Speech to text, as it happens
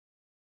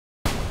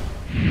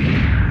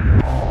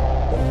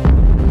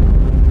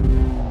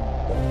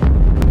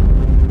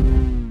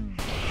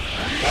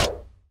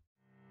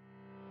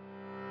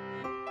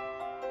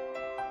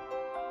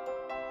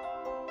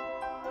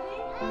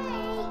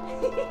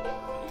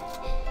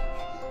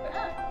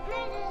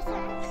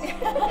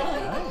Say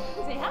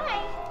hi.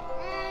 Hi.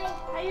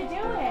 How you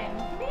doing?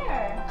 Come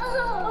here.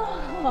 Oh.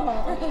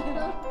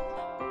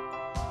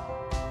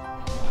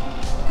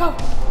 Go. Go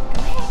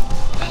ahead.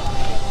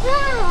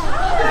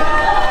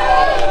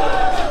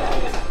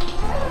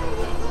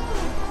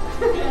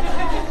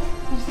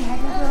 You say hi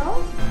to the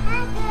girls?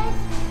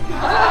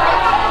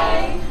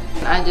 Hi.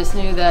 I just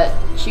knew that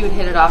she would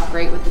hit it off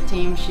great with the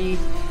team. She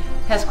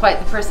has quite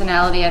the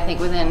personality. I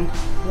think within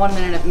 1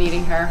 minute of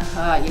meeting her,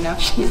 you know,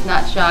 she's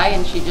not shy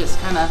and she just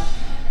kind of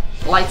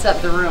lights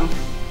up the room.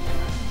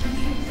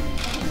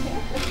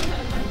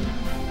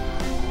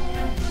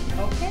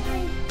 Okay,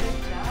 good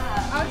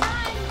job. All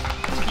done.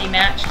 To be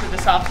matched with the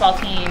softball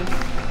team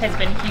has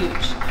been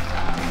huge.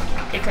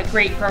 It's a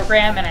great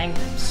program and I'm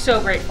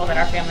so grateful that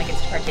our family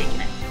gets to partake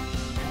in it.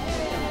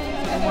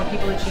 The more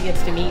people that she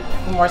gets to meet,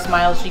 the more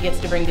smiles she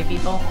gets to bring to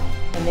people,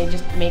 and they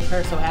just make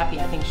her so happy.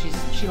 I think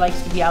she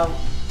likes to be out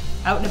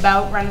and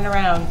about, running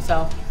around,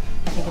 so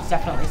I think it's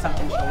definitely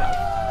something she'll love.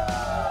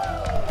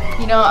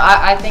 You know,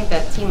 I think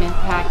that team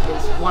impact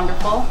is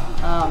wonderful,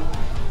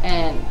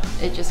 and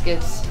it just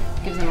gives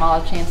them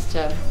all a chance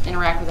to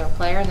interact with our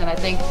players. And I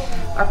think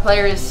our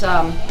players,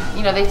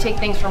 you know, they take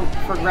things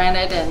for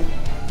granted, and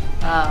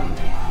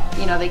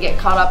you know, they get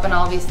caught up in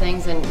all these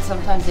things, and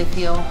sometimes they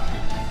feel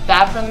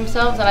bad for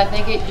themselves. And I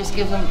think it just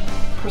gives them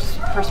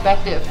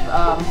perspective,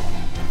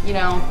 you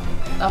know,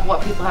 of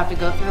what people have to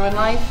go through in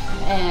life.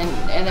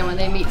 And then when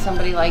they meet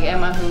somebody like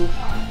Emma, who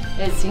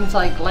it seems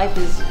like life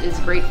is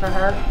great for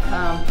her,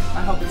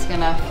 I hope it's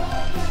gonna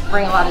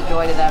bring a lot of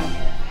joy to them.